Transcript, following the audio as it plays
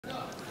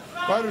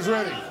Fighters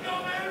ready.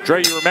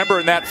 Dre, you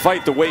remember in that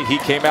fight the way he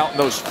came out in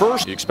those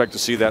first. You expect to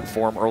see that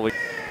form early.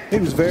 He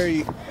was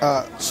very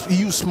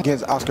used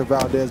against Oscar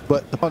Valdez,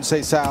 but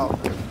Conceicao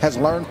has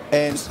learned,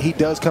 and he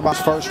does come out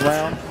first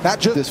round. Not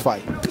just this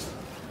fight.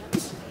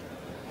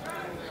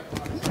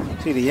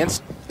 See, the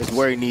inside is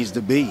where he needs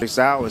to be.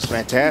 Conceicao is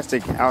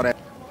fantastic out at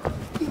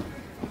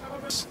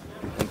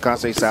in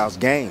Conceicao's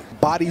game.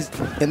 Body's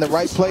in the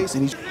right place,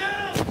 and he's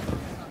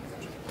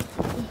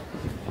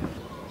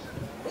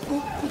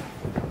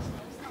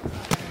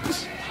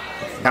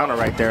counter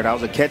right there. That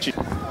was a catch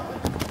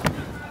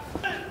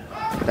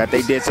that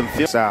they did some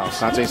field.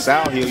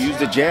 Conceicao, he'll use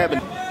the jab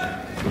and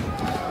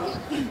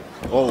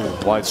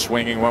wide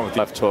swinging, went with the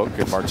left hook,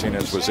 and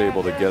Martinez was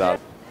able to get out.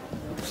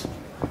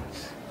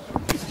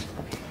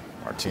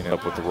 Martinez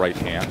up with the right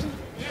hand.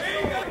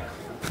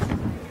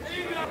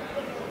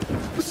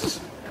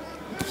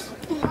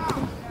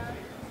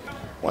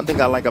 One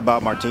thing I like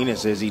about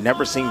Martinez is he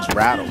never seems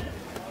rattled.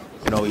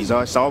 You know, he's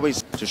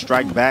always to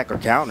strike back or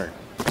counter.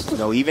 You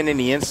know, even in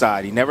the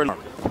inside, he never.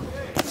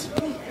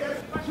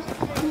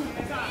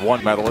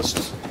 One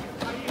medalist.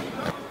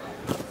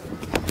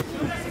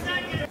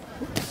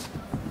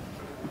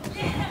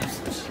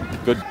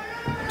 Good.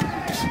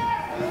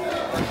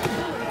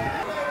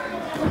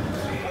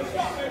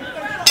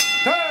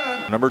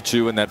 Number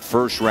 2 in that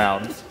first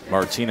round.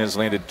 Martinez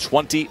landed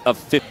 20 of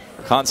 50.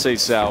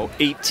 Conceicao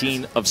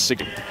 18 of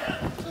 60.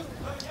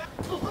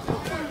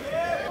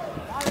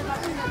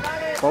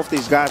 Both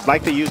these guys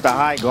like to use the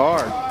high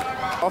guard.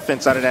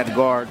 Offense out of that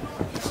guard.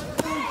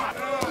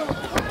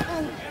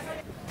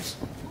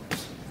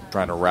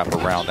 Trying to wrap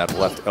around that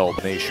left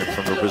elbow nation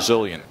from the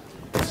Brazilian.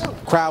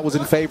 crowd was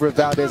in favor of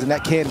Valdez, and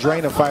that can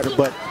drain a fighter,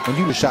 but when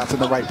you the shots in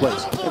the right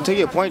place. And to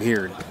your point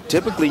here,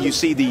 typically you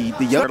see the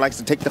younger likes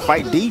to take the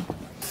fight deep.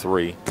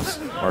 3.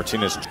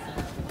 Martinez, of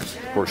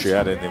course, you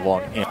added in the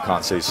long and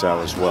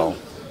Conceicao as well.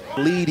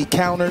 Lead, he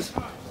counters.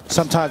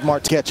 Sometimes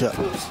Martinez catch up.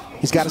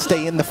 He's got to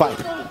stay in the fight.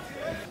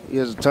 He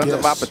has tons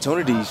of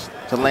opportunities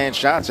to land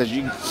shots as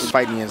you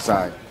fight the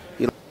inside.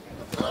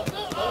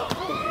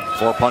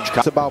 4-punch.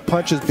 It's about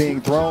punches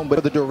being thrown,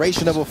 but the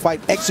duration of a fight,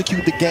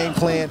 execute the game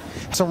plan.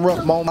 Some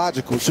rough moment,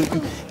 logical. So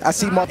I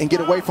see Martin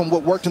get away from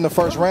what worked in the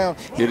first round.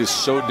 It is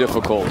so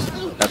difficult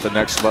at the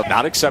next level.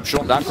 Not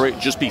exceptional, not great,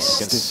 just be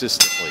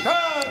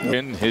consistently.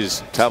 In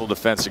his title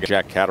defense against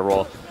Jack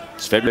Catterall,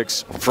 Xavier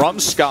from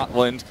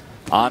Scotland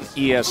on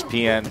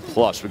ESPN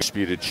Plus,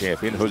 disputed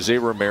champion Jose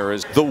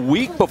Ramirez. The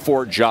week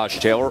before Josh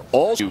Taylor,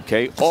 also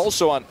UK,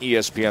 also on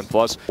ESPN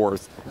Plus,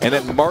 4th. And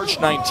then March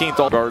 19th,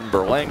 all Garden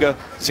Berlanga,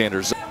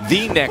 Sanders.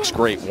 The next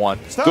great one.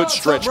 Good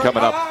stretch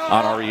coming up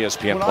on our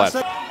ESPN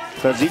platform.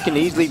 Because he can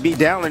easily be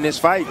down in this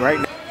fight right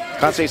now.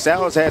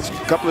 Conceicao has a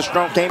couple of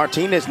strong games.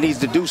 Martinez needs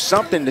to do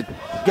something to.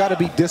 Got to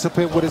be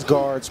disciplined with his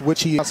guards,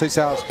 which he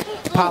Conceicao's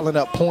piling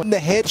up points. The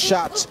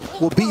headshots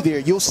will be there.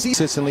 You'll see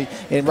consistently.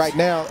 And right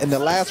now, in the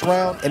last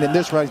round and in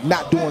this round, he's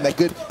not doing that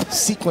good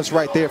sequence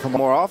right there. From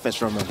more offense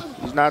from him.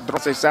 He's not.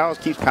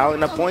 Conceicao keeps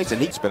piling up points,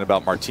 and it's been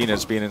about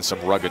Martinez being in some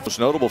rugged. Most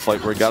notable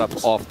fight where he got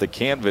up off the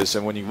canvas,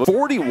 and when you look,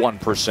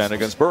 41%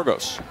 against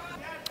Burgos.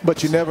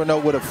 But you never know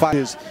what a fight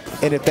is,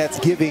 and if that's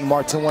giving,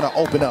 Martin want to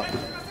open up.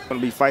 Going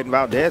to be fighting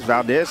Valdez.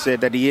 Valdez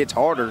said that he hits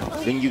harder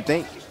than you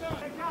think.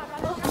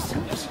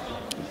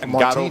 And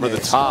got over the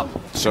top,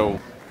 so.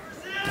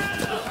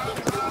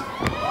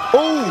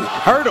 Oh,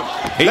 hurt him.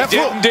 He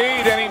did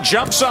indeed, and he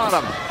jumps on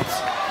him.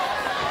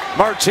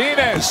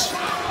 Martinez,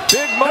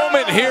 big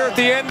moment here at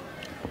the end.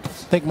 I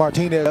think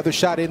Martinez, another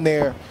shot in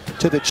there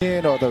to the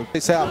chin or the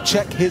face out,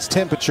 check his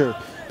temperature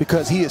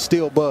because he is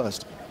still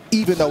buzzed,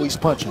 even though he's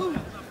punching.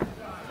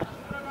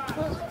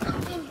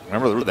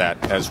 Remember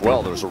that as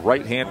well. There was a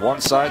right hand one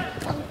side,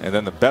 and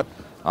then the bet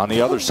on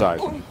the other side.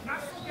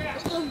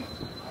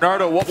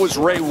 Bernardo, what was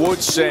Ray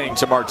Woods saying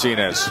to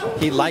Martinez?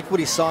 He liked what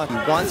he saw. He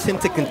wants him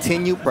to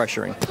continue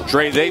pressuring.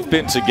 Dre, they've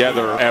been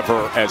together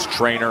ever as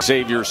trainer.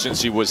 Xavier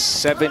since he was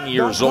 7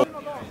 years old.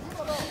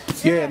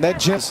 Yeah, and that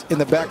just in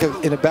the back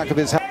of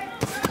his house.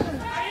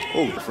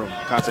 Oh, from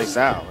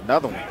Conceicao,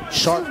 another one.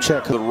 Sharp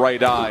check. The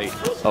right eye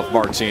of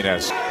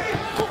Martinez.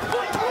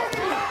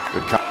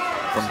 Good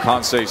from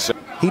Conceicao.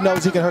 He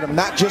knows he can hurt him,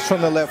 not just from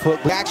the left hook,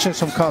 but actions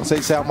from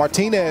Conceicao.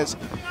 Martinez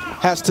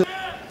has to.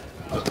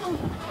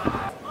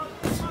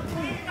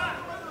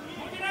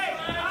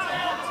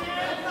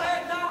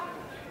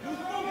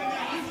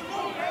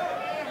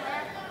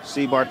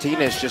 See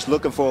Martinez just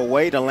looking for a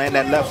way to land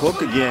that left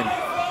hook again.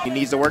 He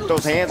needs to work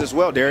those hands as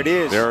well. There it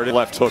is. There it is.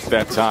 Left hook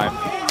that time.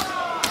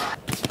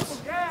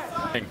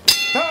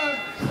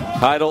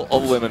 Title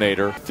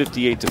eliminator,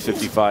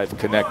 58-55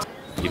 connect.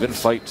 Even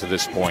fight to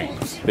this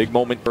point. Big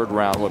moment, 3rd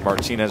round when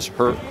Martinez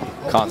hurt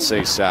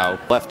Conceicao.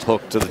 Left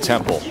hook to the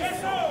temple.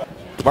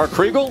 Mark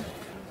Kriegel?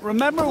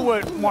 Remember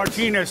what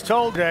Martinez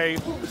told Jay,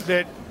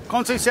 that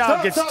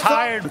Conceicao gets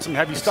tired with some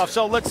heavy stuff.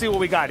 So let's see what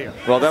we got here.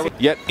 Well, that was,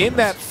 yet in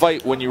that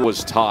fight when you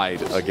was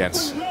tied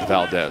against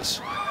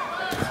Valdez.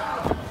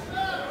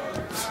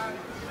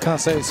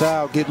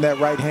 Conceicao getting that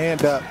right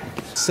hand up.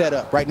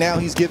 setup. Right now,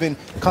 he's giving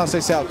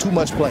Conceicao too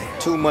much play.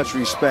 Too much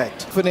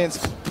respect.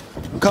 Confidence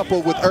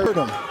coupled with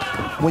him.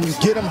 When you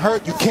get him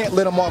hurt, you can't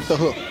let him off the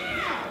hook.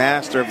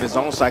 Master of his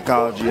own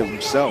psychology of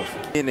himself.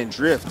 In and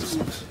drift.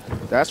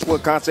 That's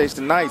what Conceicao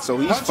tonight. So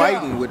he's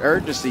fighting with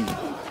urgency.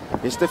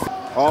 It's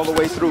all the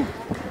way through.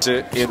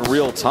 In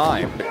real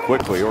time,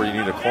 quickly, or you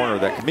need a corner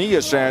that can. Me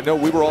yesterday, I know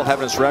we were all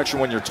having this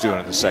reaction when you're doing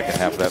in the second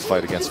half of that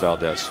fight against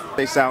Valdez.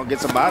 Conceicao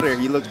gets him out of there.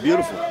 He looks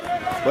beautiful.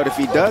 But if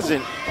he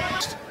doesn't,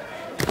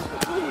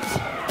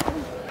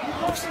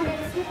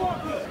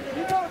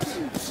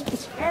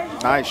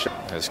 nice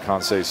shot. As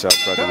Conceicao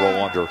tried to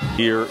roll under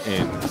here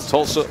in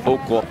Tulsa,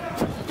 Oklahoma.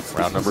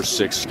 Round number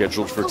 6,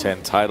 scheduled for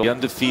 10. Title. The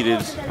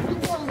undefeated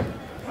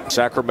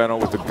Sacramento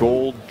with the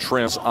gold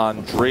trims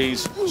on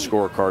Dre's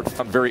scorecard.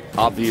 Very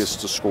obvious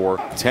to score.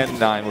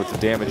 10-9 with the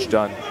damage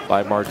done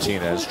by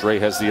Martinez. Dre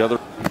has the other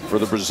for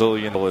the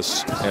Brazilian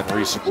and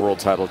recent world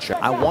title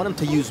champion. I want him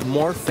to use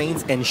more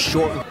feints and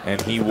shorten.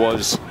 And he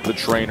was the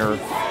trainer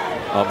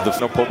of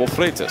the Pobo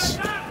Freitas.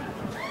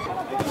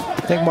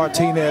 I think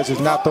Martinez is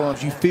not throwing.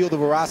 You feel the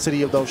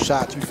veracity of those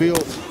shots. You feel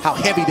how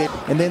heavy they.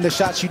 And then the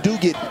shots you do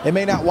get, they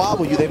may not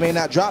wobble you, they may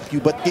not drop you,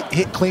 but it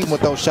hit clean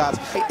with those shots.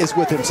 It's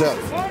with himself.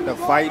 The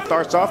fight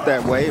starts off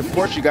that way. Of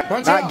course, you got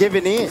not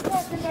giving in,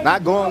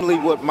 not going to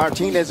leave what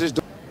Martinez is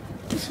doing.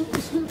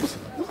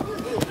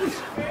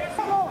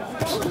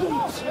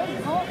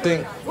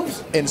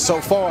 And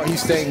so far,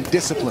 he's staying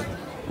disciplined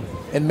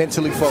and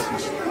mentally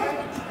focused.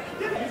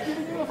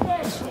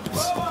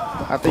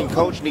 I think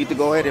Coach needs to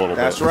go ahead and.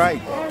 That's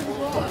right.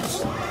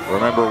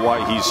 Remember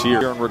why he's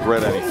here and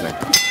regret anything.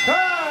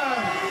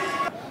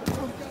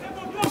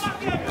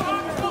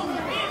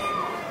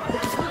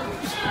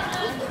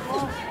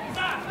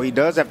 He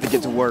does have to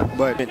get to work,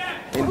 but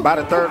in by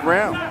the 3rd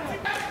round.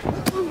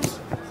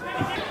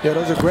 Yeah,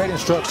 those are great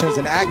instructions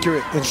and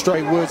accurate in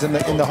Stray Woods in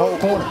the whole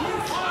corner.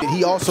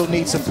 He also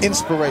needs some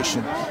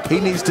inspiration. He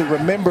needs to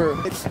remember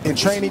in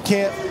training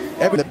camp,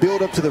 the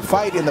build up to the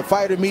fight, in the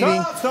fighter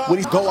meeting, when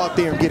he go out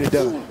there and get it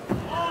done.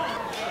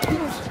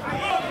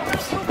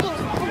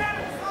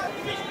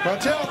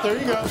 Watch out, there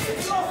you go.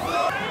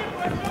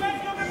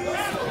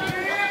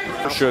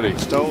 Should he?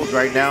 Stoves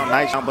right now,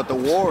 nice, but the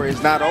war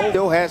is not over.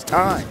 Still has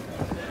time.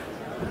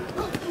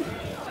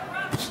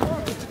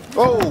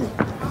 Oh!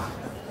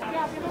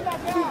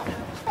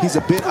 He's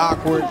a bit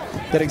awkward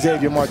that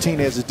Xavier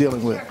Martinez is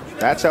dealing with.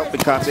 That's helping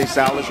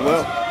Conceicao as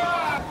well.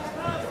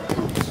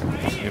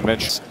 You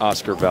mentioned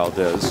Oscar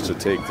Valdez to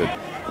take the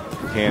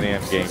Pan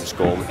Am Games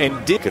gold,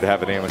 and could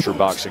have an amateur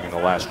boxing in the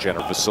last gen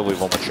of Vasily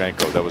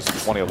Lomachenko. That was the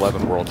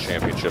 2011 World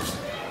Championships.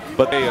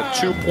 But they had a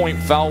 2-point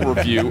foul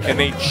review, and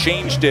they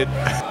changed it.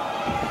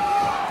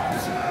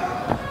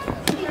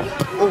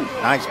 Oh,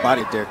 nice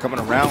body there, coming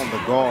around the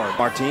guard.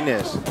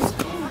 Martinez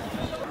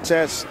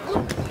says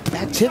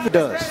activity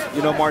does.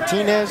 You know,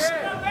 Martinez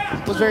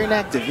was very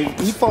inactive.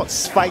 He fought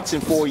fights in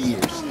 4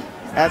 years.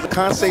 As a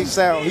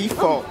Conceicao, he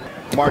fought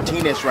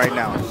Martinez right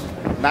now.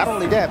 Not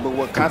only that, but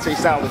what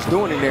Conceicao is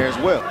doing in there as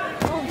well.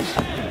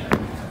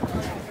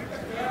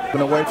 Been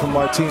away from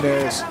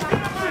Martinez,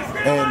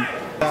 and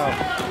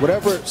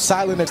whatever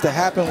silence to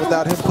happen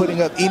without him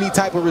putting up any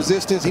type of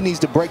resistance, he needs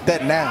to break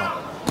that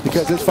now,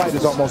 because this fight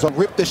is almost over.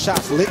 Rip the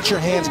shots, let your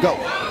hands go,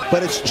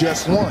 but it's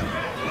just one.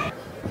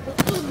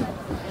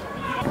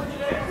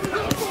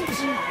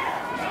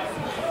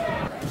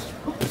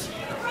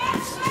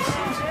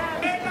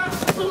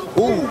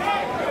 Ooh.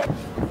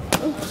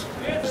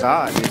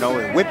 Side, you know,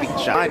 and whipping,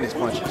 shine his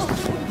punches.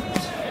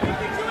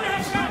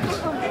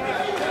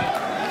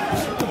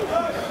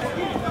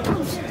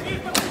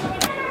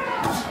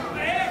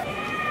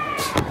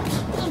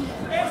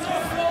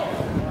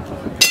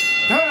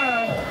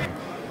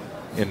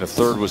 In the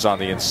 3rd was on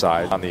the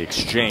inside, on the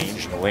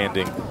exchange,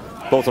 landing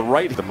both a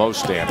right, the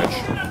most damage.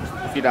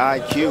 The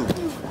IQ.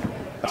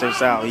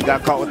 Conceicao, he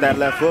got caught with that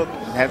left hook,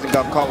 hasn't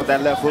got caught with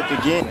that left hook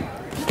again.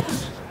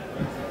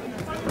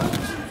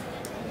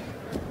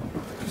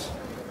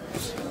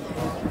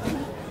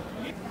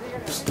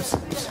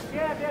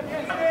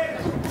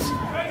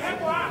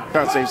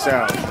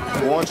 Conceicao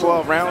won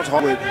 12 rounds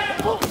with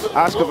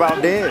Oscar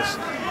Valdez.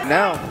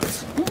 Now,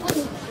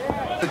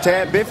 a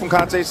tad bit from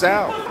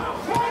Conceicao.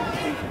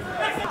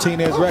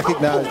 Martinez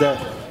recognized that.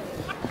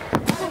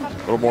 A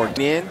little more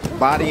in,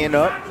 bodying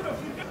up.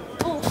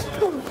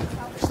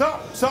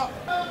 Stop.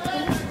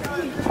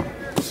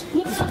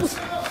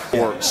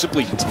 Or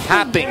simply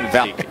tapping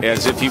Valdez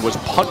as if he was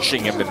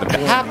punching him in the back.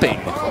 Tapping,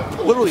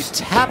 literally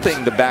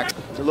tapping the back.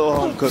 It's a little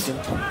home cooking.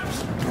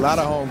 A lot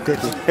of home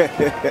cooking.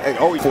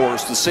 Oh,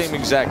 force the same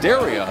exact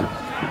area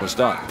was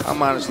done.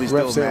 I'm honestly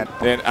still mad.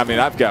 And I mean,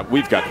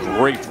 we've got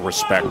great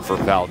respect for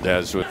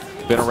Valdez. We've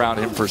been around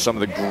him for some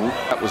of the group.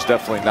 That was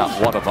definitely not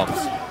one of them.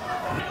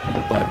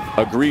 But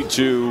agreed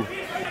to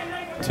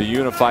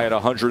unify at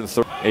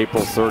 130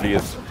 April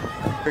 30th.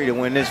 Ready to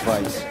win this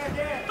fight.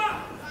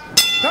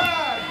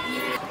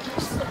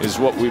 Is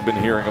what we've been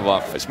hearing a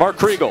lot. Mark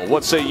Kriegel,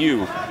 what say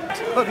you?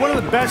 Look, one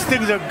of the best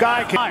things a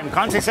guy can.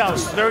 Conceicao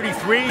is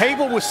 33.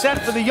 Table was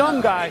set for the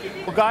young guy.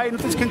 And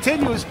if this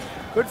continues,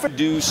 Good for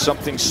do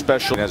something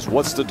special as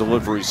what's the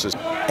delivery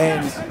system.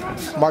 And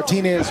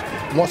Martinez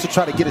wants to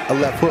try to get a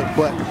left hook,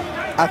 but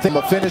I think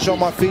a finish on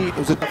my feet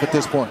was enough at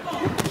this point.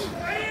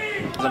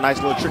 There's a nice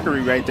little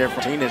trickery right there for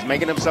Martinez,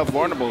 making himself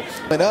vulnerable.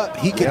 And up,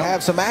 he can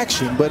have some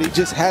action, but he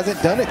just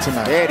hasn't done it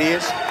tonight. There it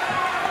is.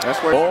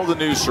 That's where all the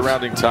news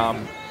surrounding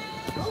Tom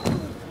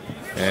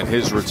and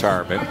his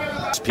retirement.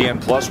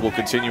 ESPN Plus will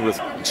continue with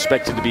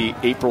expected to be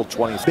April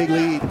 20th. Big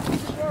lead,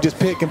 just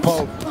pick and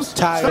poke.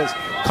 Tied as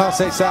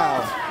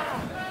Conceicao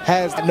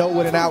has to know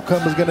what an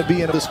outcome is going to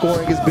be, and the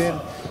scoring has been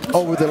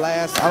over the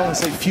last, I don't want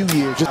to say few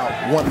years, just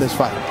won this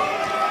fight.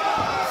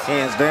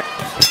 hands down.